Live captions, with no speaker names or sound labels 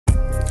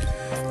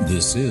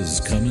This is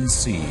Come and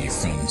See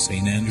from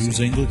St. Andrew's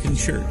Anglican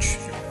Church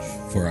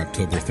for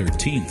October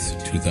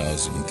 13th,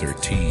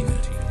 2013.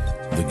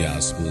 The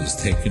Gospel is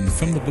taken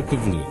from the book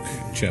of Luke,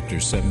 chapter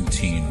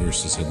 17,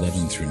 verses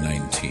 11 through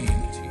 19.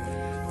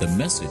 The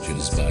message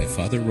is by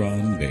Father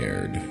Ron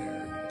Baird.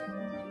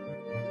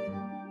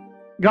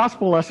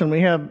 Gospel lesson,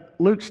 we have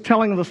Luke's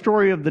telling the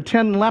story of the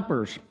 10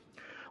 lepers.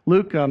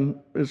 Luke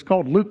is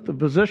called Luke the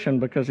physician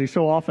because he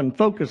so often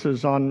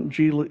focuses on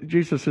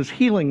Jesus'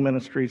 healing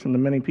ministries and the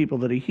many people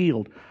that he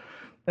healed.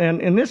 And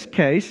in this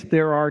case,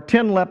 there are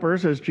 10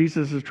 lepers as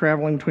Jesus is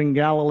traveling between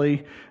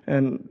Galilee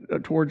and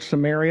towards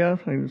Samaria.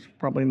 He's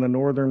probably in the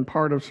northern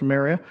part of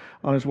Samaria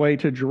on his way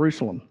to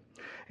Jerusalem.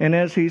 And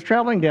as he's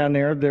traveling down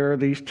there are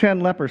these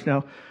 10 lepers.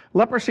 Now,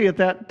 leprosy at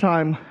that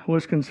time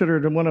was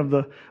considered one of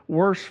the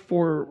worst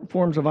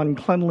forms of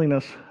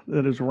uncleanliness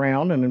that is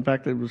around, and in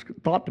fact, it was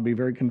thought to be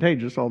very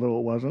contagious, although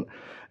it wasn't.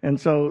 And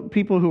so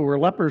people who were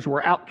lepers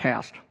were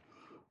outcast.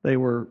 They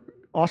were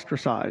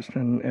ostracized,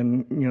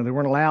 and they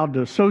weren't allowed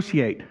to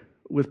associate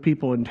with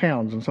people in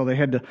towns, and so they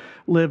had to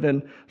live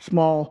in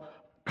small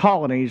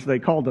colonies. They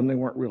called them. They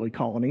weren't really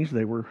colonies.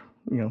 They were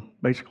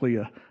basically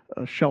a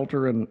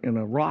shelter in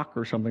a rock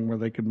or something where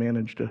they could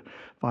manage to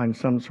find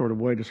some sort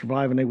of way to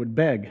survive, and they would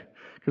beg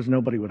because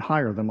nobody would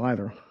hire them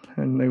either,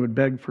 and they would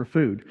beg for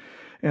food.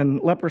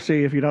 And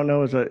leprosy, if you don't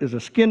know, is a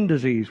skin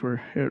disease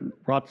where it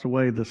rots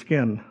away the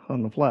skin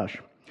on the flesh.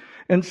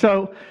 And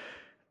so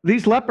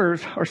these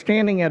lepers are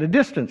standing at a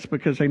distance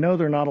because they know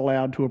they're not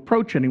allowed to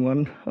approach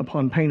anyone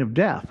upon pain of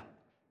death.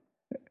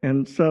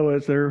 And so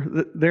as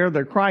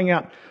they're crying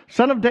out,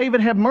 "Son of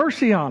David, have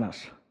mercy on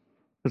us,"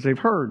 because they've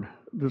heard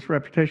this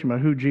reputation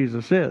about who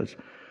Jesus is.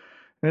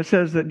 And it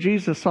says that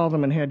Jesus saw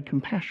them and had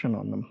compassion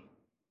on them.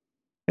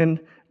 And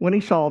when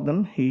he saw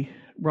them, he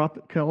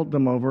called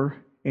them over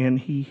and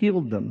he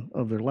healed them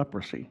of their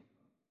leprosy.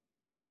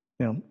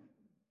 Now,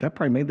 that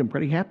probably made them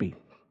pretty happy.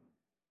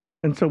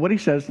 And so what he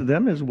says to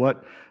them is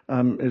what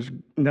is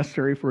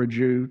necessary for a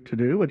Jew to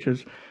do, which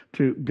is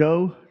to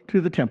go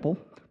to the temple,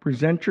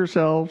 present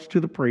yourselves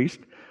to the priest,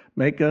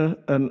 make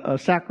a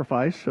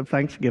sacrifice of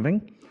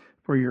thanksgiving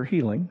for your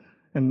healing.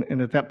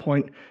 And at that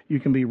point, you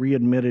can be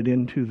readmitted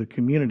into the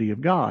community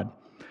of God.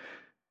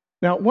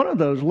 Now, one of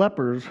those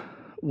lepers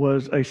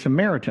was a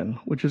Samaritan,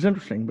 which is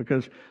interesting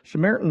because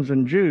Samaritans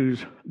and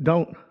Jews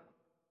don't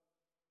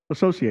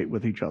associate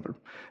with each other.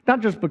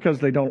 Not just because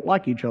they don't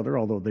like each other,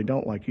 although they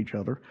don't like each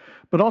other,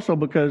 but also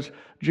because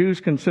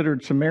Jews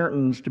considered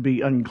Samaritans to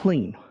be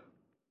unclean.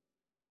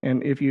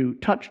 And if you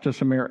touched a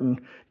Samaritan,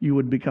 you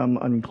would become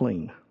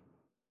unclean.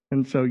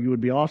 And so you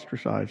would be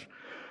ostracized.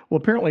 Well,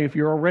 apparently, if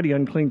you're already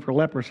unclean for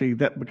leprosy,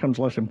 that becomes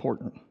less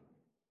important.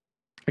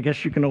 I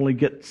guess you can only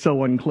get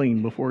so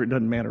unclean before it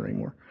doesn't matter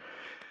anymore.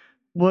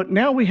 But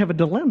now we have a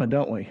dilemma,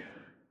 don't we?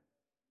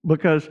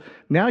 Because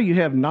now you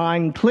have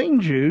 9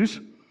 clean Jews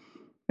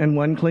and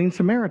 1 clean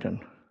Samaritan.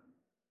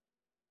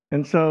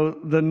 And so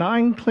the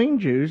 9 clean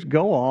Jews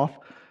go off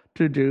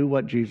to do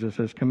what Jesus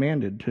has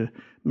commanded, to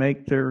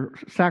make their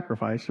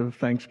sacrifice of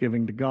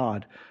thanksgiving to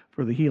God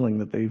for the healing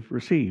that they've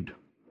received.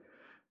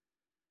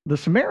 The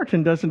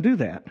Samaritan doesn't do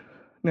that.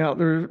 Now,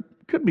 there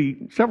could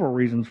be several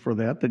reasons for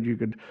that you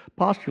could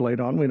postulate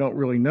on. We don't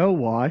really know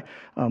why.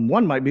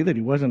 One might be that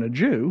he wasn't a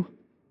Jew,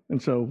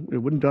 and so it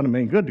wouldn't have done him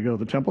any good to go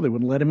to the temple. They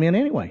wouldn't let him in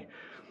anyway.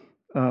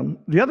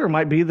 The other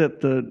might be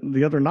that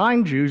the other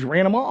 9 Jews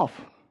ran him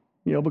off,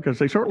 because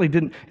they certainly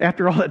didn't,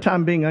 after all that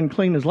time being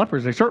unclean as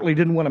lepers, they certainly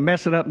didn't want to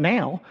mess it up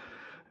now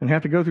and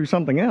have to go through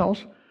something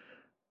else.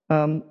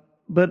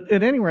 But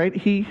at any rate,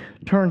 he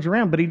turns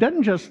around, but he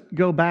doesn't just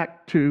go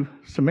back to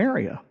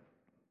Samaria.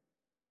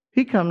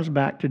 He comes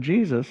back to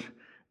Jesus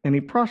and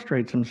he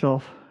prostrates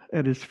himself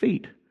at his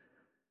feet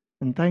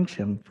and thanks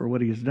him for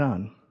what he has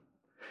done.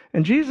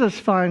 And Jesus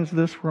finds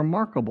this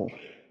remarkable,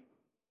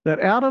 that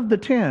out of the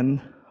 10,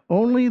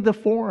 only the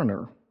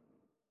foreigner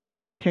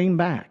came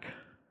back.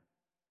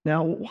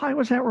 Now, why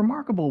was that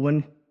remarkable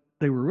when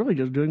they were really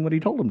just doing what he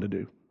told them to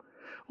do?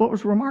 Well, it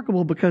was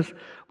remarkable because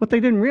what they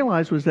didn't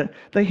realize was that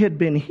they had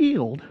been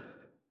healed,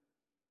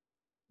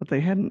 but they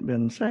hadn't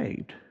been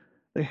saved.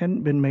 They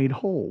hadn't been made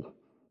whole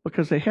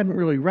because they hadn't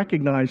really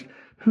recognized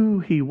who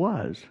he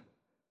was.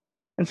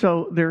 And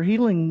so their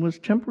healing was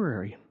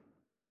temporary.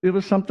 It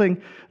was something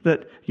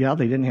that, they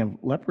didn't have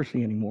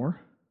leprosy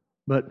anymore,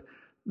 but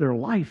their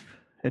life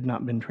had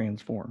not been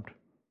transformed.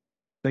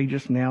 They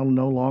just now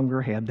no longer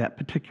had that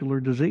particular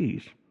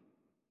disease.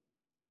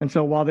 And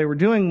so while they were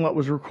doing what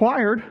was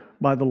required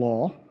by the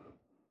law,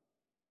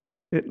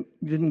 it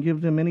didn't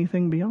give them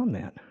anything beyond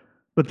that.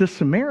 But this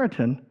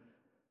Samaritan,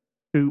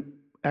 who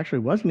actually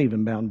wasn't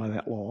even bound by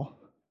that law,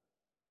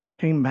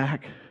 came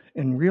back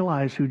and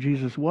realized who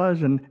Jesus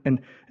was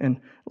and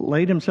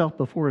laid himself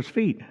before his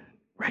feet,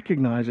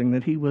 recognizing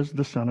that he was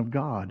the Son of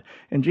God.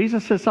 And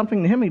Jesus says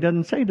something to him he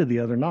doesn't say to the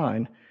other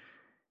 9.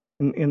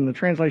 In the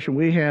translation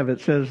we have,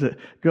 it says that,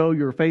 "Go,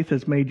 your faith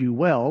has made you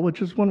well,"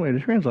 which is one way to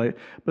translate it.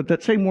 But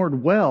that same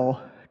word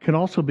 "well" can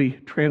also be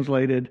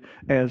translated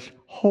as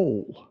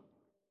whole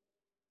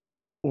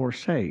or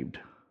saved.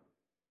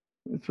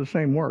 It's the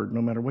same word,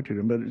 no matter what you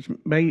do.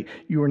 But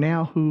you are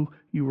now who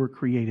you were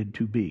created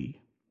to be.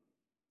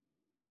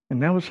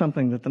 And that was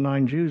something that the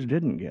 9 Jews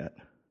didn't get.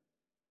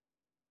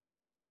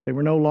 They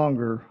were no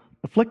longer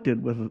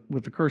afflicted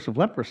with the curse of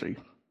leprosy,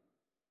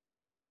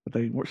 but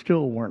they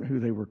still weren't who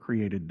they were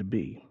created to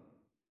be.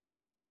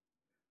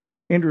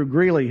 Andrew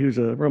Greeley, who's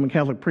a Roman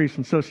Catholic priest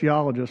and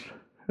sociologist,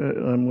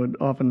 would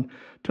often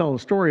tell the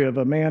story of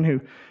a man who,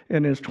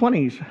 in his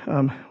 20s,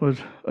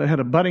 had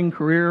a budding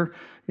career.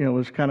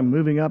 Was kind of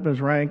moving up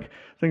his rank.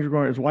 Things were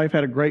going. His wife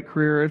had a great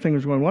career. Everything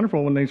was going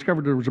wonderful when they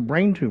discovered there was a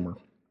brain tumor.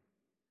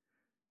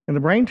 And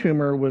the brain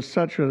tumor was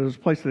such a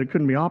place that it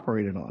couldn't be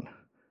operated on.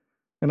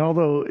 And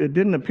although it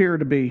didn't appear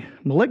to be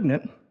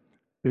malignant,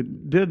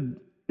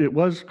 it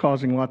was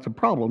causing lots of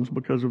problems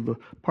because of the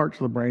parts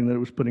of the brain that it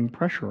was putting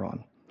pressure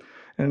on.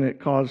 And it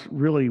caused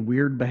really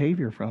weird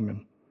behavior from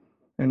him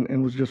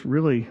and was just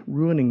really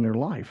ruining their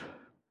life.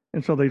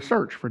 And so they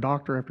searched for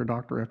doctor after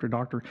doctor after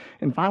doctor.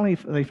 And finally,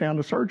 they found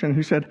a surgeon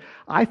who said,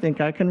 I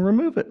think I can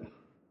remove it,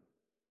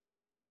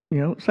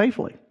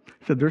 safely.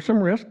 He said, there's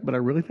some risk, but I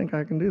really think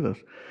I can do this.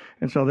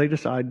 And so they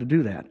decide to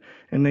do that.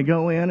 And they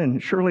go in,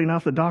 and surely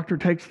enough, the doctor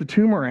takes the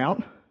tumor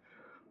out,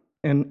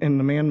 and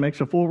the man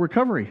makes a full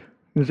recovery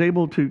and is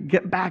able to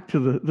get back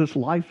to this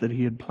life that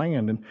he had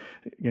planned. And,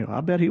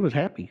 I bet he was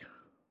happy.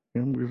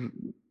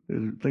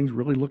 Things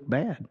really looked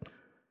bad.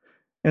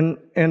 And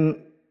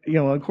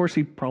of course,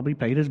 he probably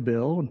paid his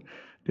bill and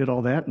did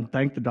all that and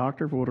thanked the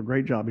doctor for what a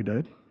great job he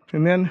did.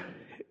 And then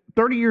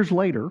 30 years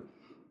later,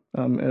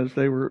 as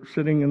they were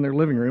sitting in their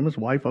living room, his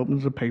wife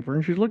opens the paper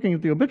and she's looking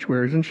at the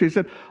obituaries and she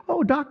said,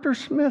 oh, Dr.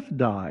 Smith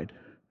died.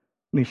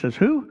 And he says,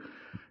 who?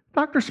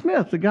 Dr.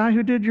 Smith, the guy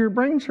who did your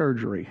brain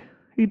surgery.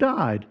 He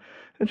died.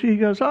 And she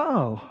goes,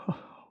 oh,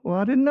 well,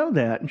 I didn't know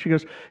that. And she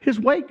goes, his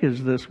wake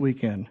is this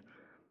weekend.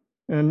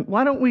 And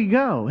why don't we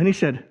go? And he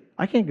said,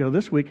 I can't go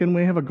this weekend.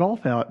 We have a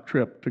golf out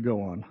trip to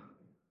go on.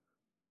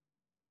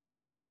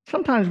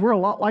 Sometimes we're a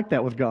lot like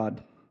that with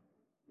God.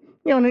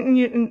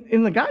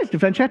 In the guy's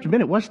defense, you have to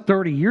admit, it was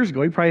 30 years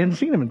ago. He probably hadn't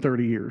seen him in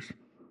 30 years.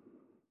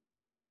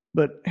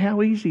 But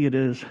how easy it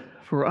is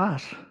for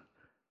us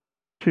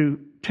to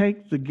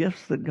take the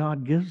gifts that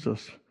God gives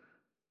us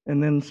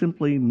and then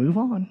simply move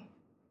on.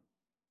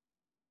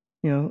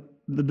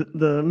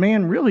 The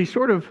man really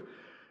sort of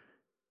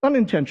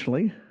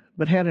unintentionally,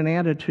 but had an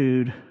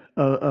attitude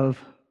of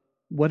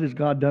what has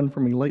God done for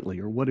me lately?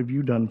 Or what have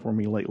you done for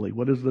me lately?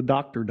 What has the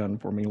doctor done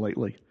for me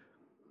lately?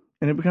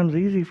 And it becomes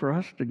easy for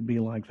us to be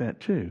like that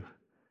too.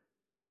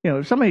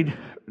 If somebody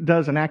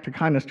does an act of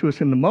kindness to us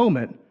in the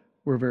moment,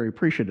 we're very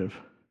appreciative.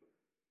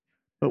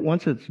 But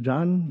once it's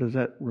done, does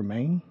that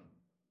remain?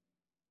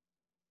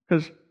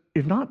 Because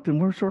if not, then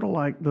we're sort of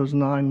like those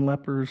 9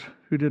 lepers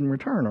who didn't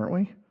return, aren't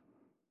we?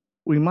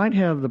 We might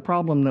have the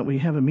problem that we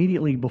have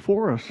immediately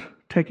before us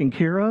taken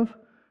care of,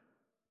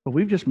 but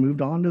we've just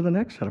moved on to the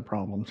next set of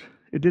problems.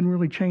 It didn't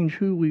really change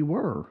who we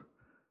were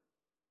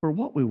or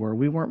what we were.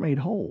 We weren't made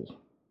whole.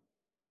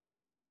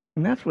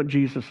 And that's what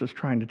Jesus is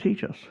trying to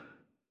teach us.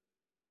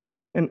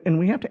 And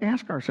we have to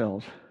ask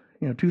ourselves,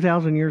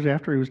 2,000 years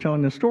after he was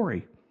telling this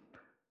story,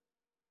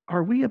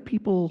 are we a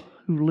people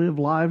who live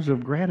lives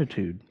of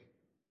gratitude?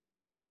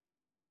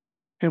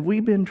 Have we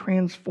been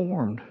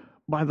transformed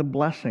by the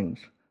blessings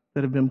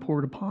that have been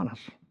poured upon us?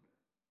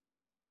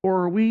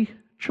 Or are we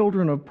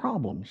children of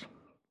problems?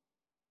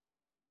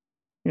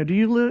 Do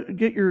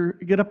you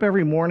get up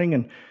every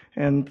morning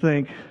and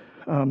think,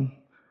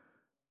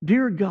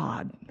 dear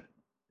God,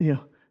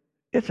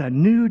 it's a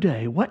new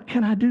day. What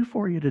can I do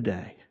for you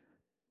today?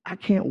 I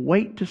can't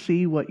wait to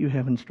see what you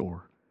have in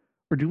store.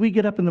 Or do we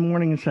get up in the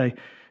morning and say,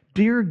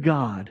 dear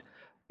God,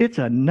 it's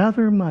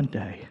another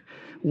Monday.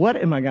 What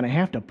am I going to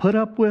have to put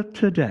up with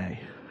today?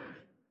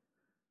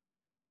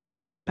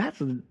 That's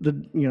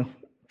the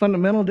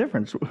fundamental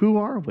difference. Who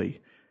are we?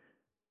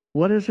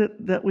 What is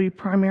it that we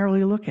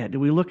primarily look at? Do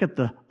we look at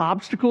the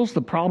obstacles,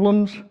 the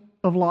problems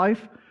of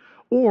life,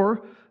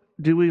 or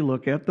do we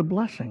look at the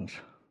blessings?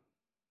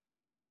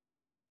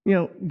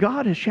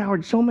 God has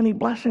showered so many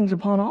blessings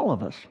upon all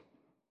of us.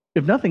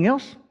 If nothing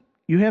else,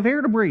 you have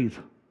air to breathe.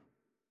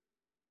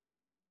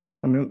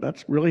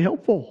 That's really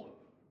helpful.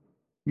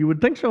 You would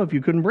think so if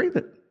you couldn't breathe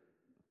it.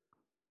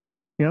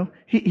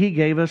 He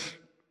gave us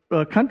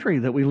a country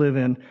that we live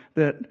in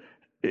that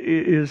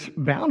is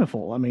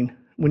bountiful.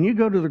 When you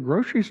go to the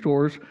grocery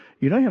stores,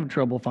 you don't have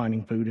trouble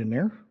finding food in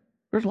there.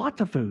 There's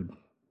lots of food.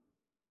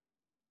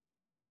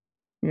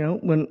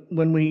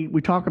 When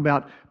we talk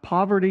about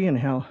poverty and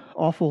how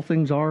awful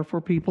things are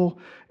for people,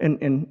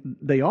 and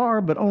they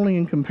are, but only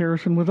in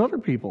comparison with other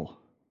people.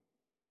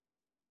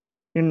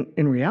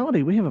 In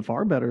reality, we have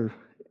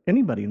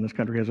anybody in this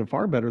country has it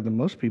far better than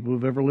most people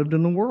who've ever lived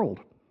in the world.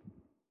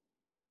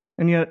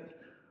 And yet,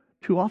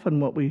 too often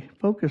what we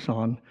focus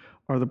on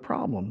are the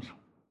problems.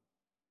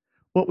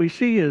 What we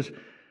see is,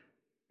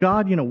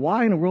 God,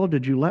 why in the world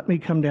did you let me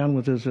come down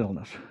with this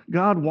illness?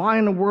 God, why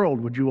in the world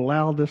would you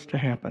allow this to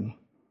happen?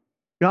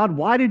 God,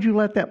 why did you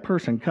let that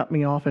person cut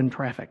me off in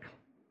traffic?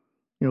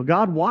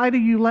 God, why do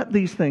you let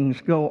these things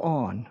go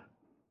on?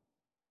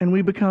 And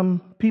we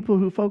become people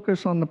who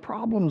focus on the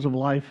problems of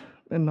life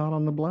and not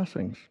on the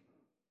blessings.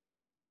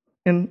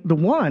 And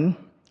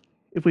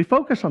if we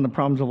focus on the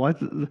problems of life,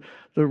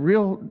 the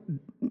real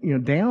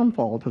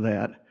downfall to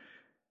that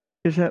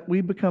is that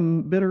we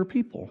become bitter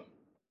people.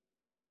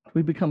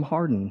 We become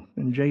hardened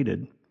and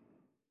jaded.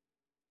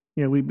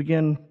 We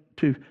begin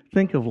to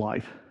think of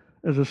life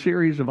as a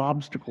series of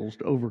obstacles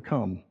to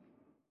overcome.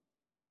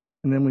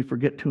 And then we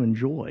forget to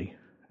enjoy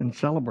and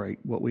celebrate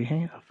what we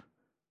have.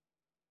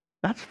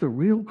 That's the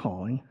real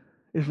calling,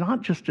 is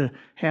not just to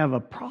have a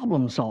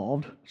problem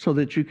solved so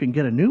that you can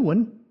get a new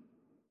one,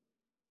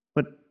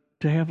 but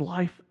to have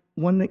life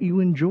one that you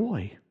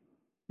enjoy,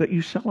 that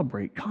you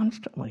celebrate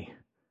constantly,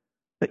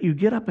 that you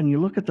get up and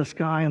you look at the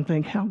sky and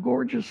think how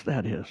gorgeous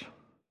that is,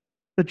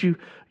 that you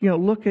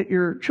look at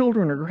your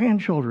children or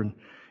grandchildren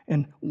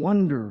and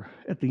wonder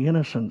at the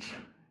innocence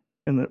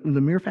and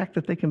the mere fact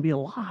that they can be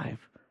alive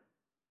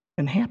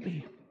and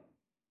happy.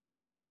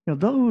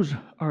 Those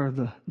are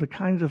the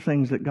kinds of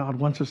things that God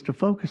wants us to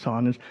focus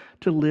on, is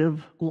to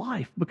live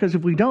life. Because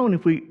if we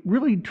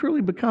really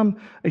truly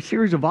become a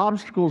series of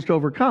obstacles to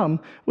overcome,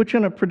 which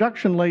in a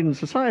production-laden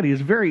society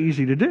is very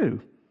easy to do,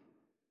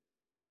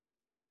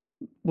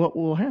 what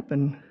will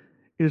happen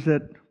is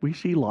that we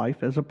see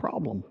life as a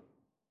problem.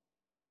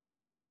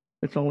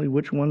 It's only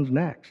which one's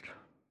next.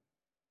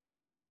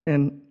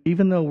 And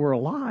even though we're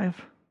alive,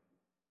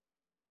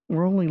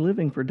 we're only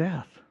living for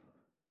death.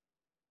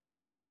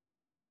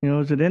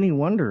 Is it any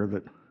wonder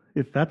that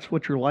if that's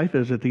what your life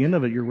is, at the end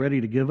of it, you're ready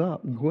to give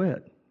up and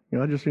quit?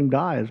 I just assume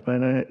die is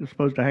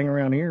supposed to hang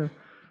around here.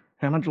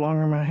 How much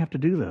longer am I going to have to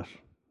do this?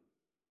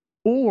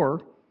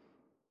 Or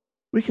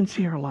we can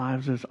see our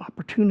lives as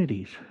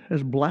opportunities,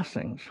 as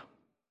blessings.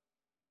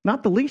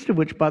 Not the least of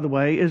which, by the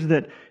way, is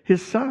that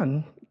his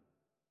son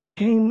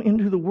came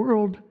into the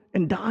world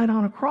and died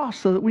on a cross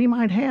so that we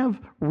might have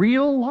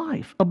real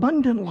life,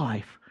 abundant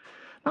life.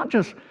 Not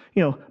just,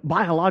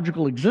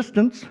 biological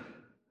existence,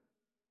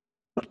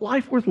 but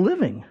life worth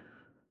living,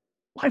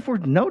 life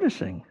worth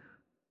noticing,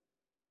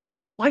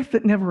 life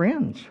that never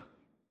ends.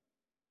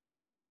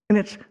 And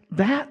it's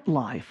that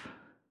life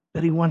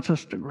that he wants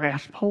us to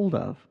grasp hold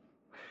of.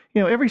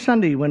 Every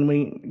Sunday when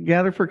we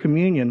gather for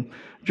communion,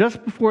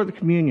 just before the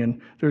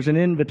communion, there's an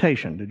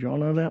invitation. Did you all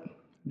know that?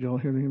 Did you all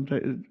hear the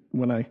invitation?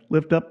 When I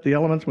lift up the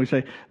elements, we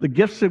say, the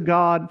gifts of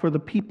God for the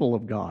people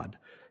of God.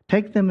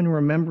 Take them in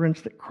remembrance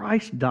that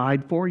Christ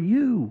died for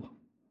you.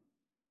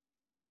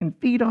 And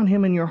feed on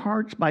him in your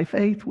hearts by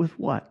faith with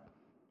what?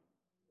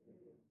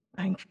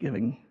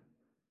 Thanksgiving.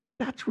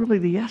 That's really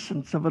the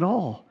essence of it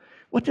all.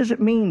 What does it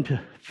mean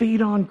to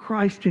feed on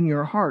Christ in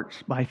your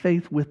hearts by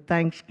faith with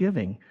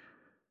thanksgiving?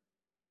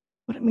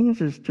 What it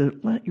means is to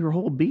let your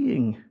whole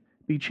being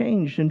be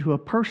changed into a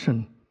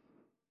person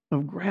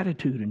of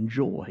gratitude and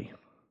joy,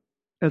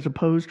 as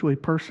opposed to a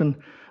person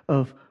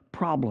of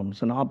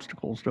problems and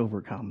obstacles to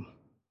overcome.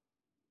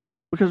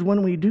 Because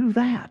when we do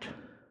that,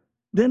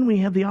 then we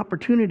have the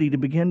opportunity to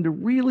begin to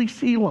really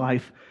see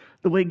life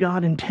the way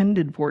God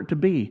intended for it to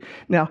be.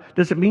 Now,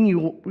 does it mean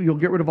you'll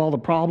get rid of all the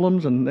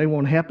problems and they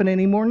won't happen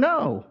anymore?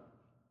 No.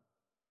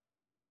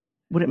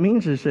 What it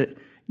means is that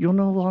you'll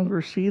no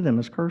longer see them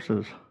as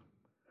curses.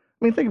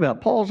 Think about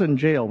it. Paul's in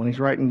jail when he's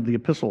writing the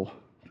epistle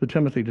to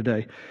Timothy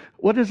today.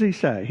 What does he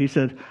say? He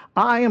said,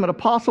 I am an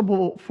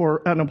apostle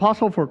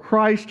for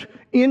Christ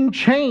in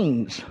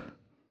chains.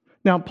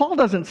 Now, Paul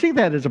doesn't see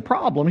that as a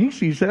problem. He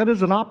sees that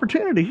as an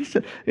opportunity.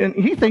 And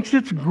he thinks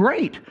it's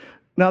great.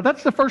 Now,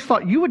 that's the first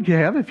thought you would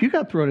have if you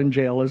got thrown in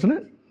jail, isn't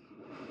it?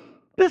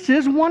 This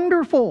is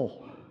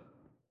wonderful.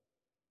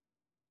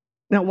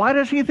 Now, why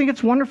does he think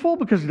it's wonderful?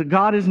 Because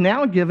God has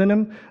now given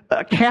him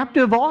a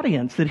captive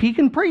audience that he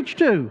can preach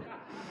to.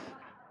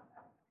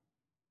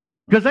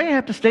 Because they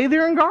have to stay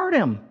there and guard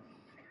him.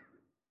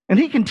 And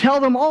he can tell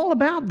them all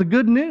about the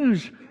good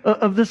news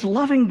of this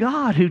loving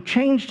God who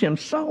changed him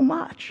so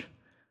much.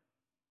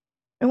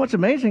 And what's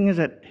amazing is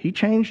that he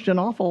changed an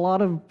awful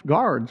lot of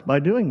guards by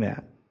doing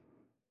that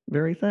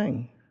very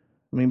thing.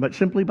 But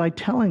simply by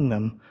telling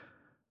them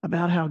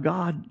about how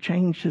God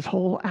changed his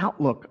whole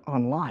outlook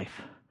on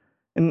life.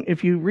 And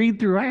if you read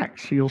through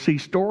Acts, you'll see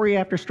story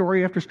after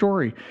story after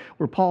story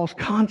where Paul's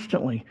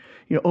constantly,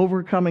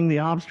 overcoming the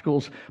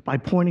obstacles by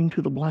pointing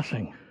to the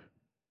blessing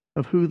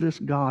of who this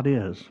God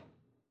is.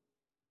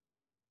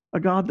 A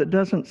God that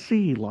doesn't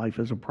see life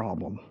as a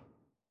problem,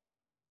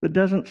 that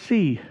doesn't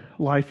see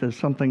life as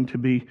something to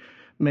be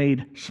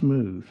made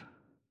smooth,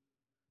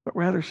 but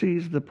rather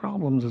sees the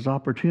problems as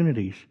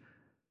opportunities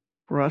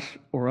for us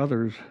or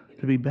others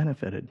to be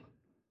benefited.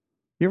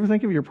 You ever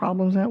think of your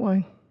problems that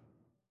way?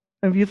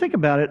 And if you think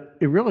about it,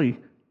 it really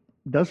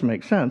does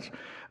make sense.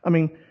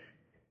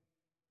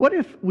 What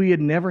if we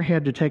had never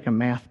had to take a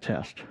math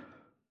test?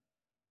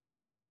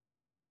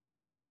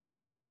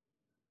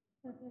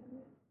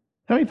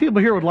 How many people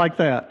here would like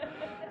that?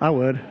 I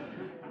would.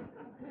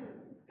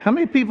 How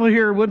many people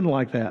here wouldn't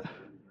like that?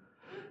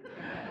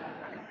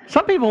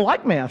 Some people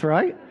like math,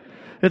 right?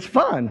 It's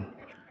fun.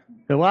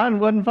 It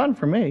wasn't fun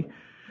for me.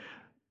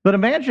 But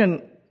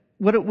imagine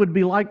what it would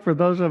be like for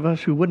those of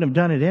us who wouldn't have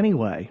done it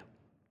anyway.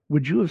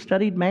 Would you have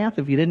studied math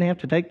if you didn't have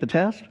to take the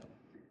test?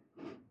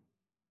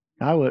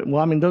 I would. Well,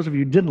 I mean, those of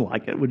you who didn't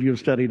like it, would you have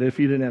studied it if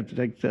you didn't have to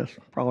take the test?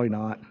 Probably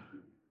not.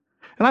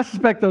 And I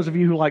suspect those of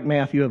you who like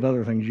math, you have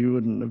other things you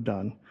wouldn't have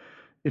done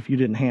if you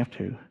didn't have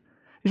to.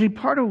 You see,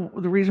 part of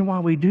the reason why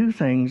we do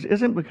things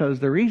isn't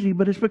because they're easy,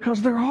 but it's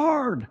because they're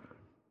hard.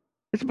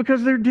 It's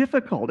because they're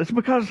difficult. It's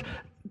because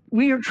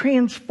we are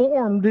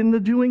transformed in the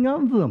doing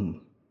of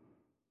them.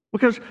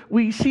 Because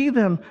we see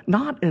them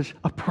not as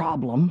a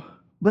problem,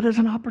 but as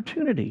an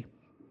opportunity.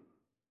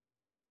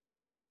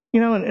 You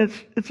know, and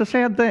it's a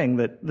sad thing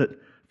that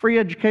free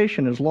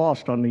education is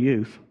lost on the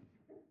youth.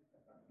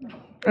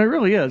 It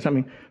really is. I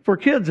mean, for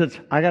kids, it's,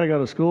 I got to go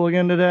to school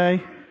again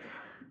today.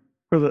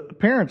 For the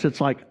parents,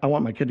 it's like, I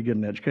want my kid to get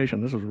an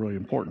education. This is really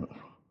important.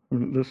 I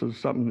mean, this is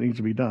something that needs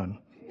to be done.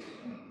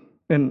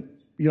 And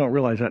you don't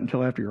realize that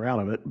until after you're out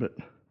of it, but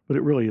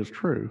it really is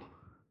true.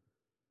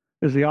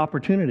 Is the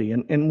opportunity.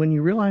 And when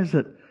you realize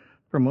that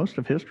for most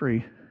of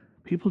history,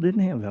 people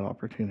didn't have that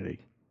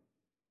opportunity.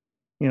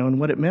 You know, and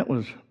what it meant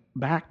was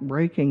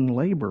back-breaking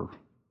labor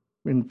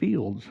in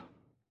fields,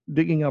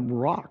 digging up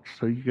rocks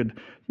so you could,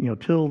 you know,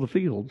 till the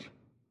fields.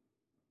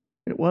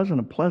 It wasn't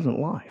a pleasant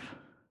life.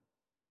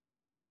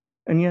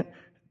 And yet,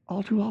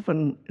 all too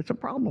often, it's a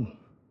problem.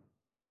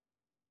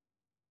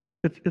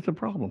 It's a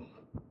problem.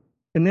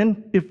 And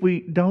then, if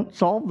we don't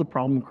solve the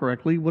problem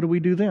correctly, what do we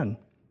do then?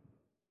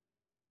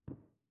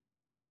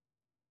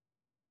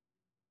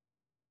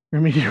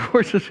 Remedial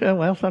courses,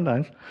 well,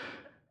 sometimes.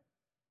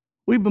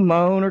 We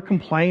bemoan or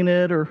complain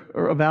it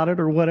or about it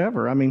or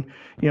whatever. I mean,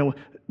 you know,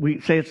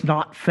 we say it's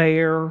not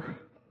fair.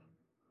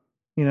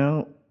 You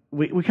know,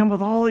 we come up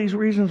with all these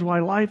reasons why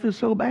life is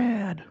so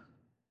bad.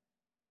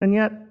 And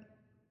yet,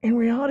 in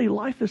reality,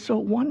 life is so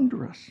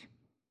wondrous.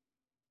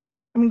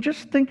 I mean,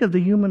 just think of the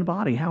human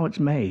body, how it's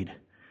made.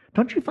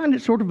 Don't you find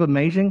it sort of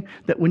amazing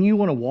that when you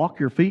want to walk,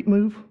 your feet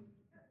move?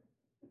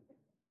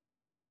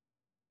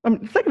 I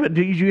mean, think of it.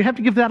 Do you have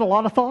to give that a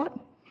lot of thought?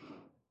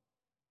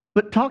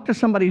 But talk to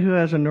somebody who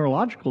has a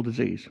neurological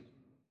disease,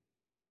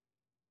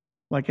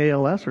 like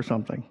ALS or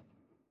something.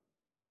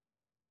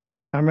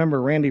 I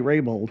remember Randy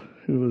Raybould,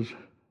 who was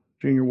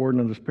junior warden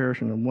of this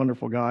parish and a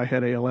wonderful guy,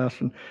 had ALS,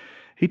 and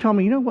he told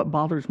me, you know what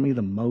bothers me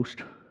the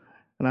most?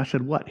 And I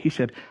said, what? He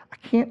said, I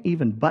can't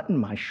even button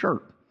my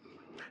shirt.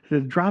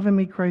 It's driving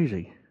me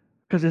crazy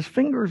because his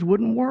fingers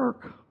wouldn't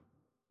work.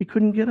 He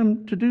couldn't get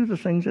them to do the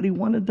things that he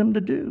wanted them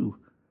to do.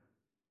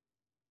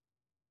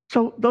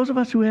 So those of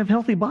us who have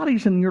healthy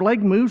bodies and your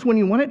leg moves when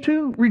you want it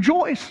to,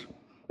 rejoice.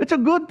 It's a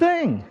good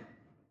thing.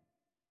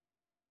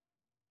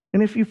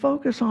 And if you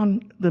focus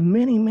on the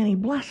many, many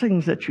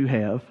blessings that you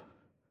have,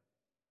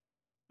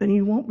 then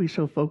you won't be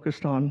so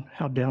focused on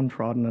how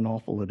downtrodden and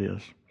awful it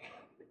is.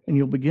 And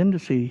you'll begin to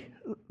see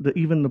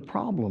even the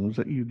problems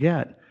that you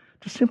get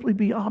to simply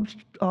be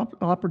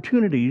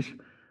opportunities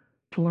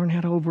to learn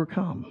how to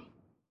overcome.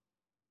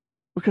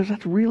 Because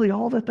that's really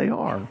all that they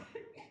are.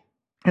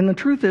 And the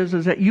truth is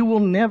that you will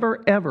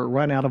never, ever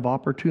run out of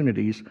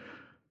opportunities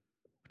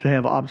to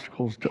have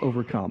obstacles to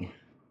overcome.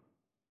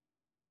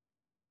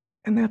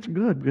 And that's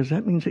good because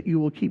that means that you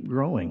will keep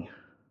growing.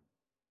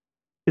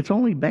 It's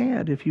only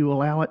bad if you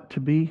allow it to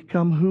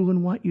become who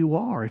and what you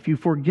are, if you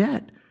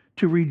forget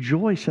to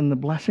rejoice in the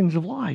blessings of life.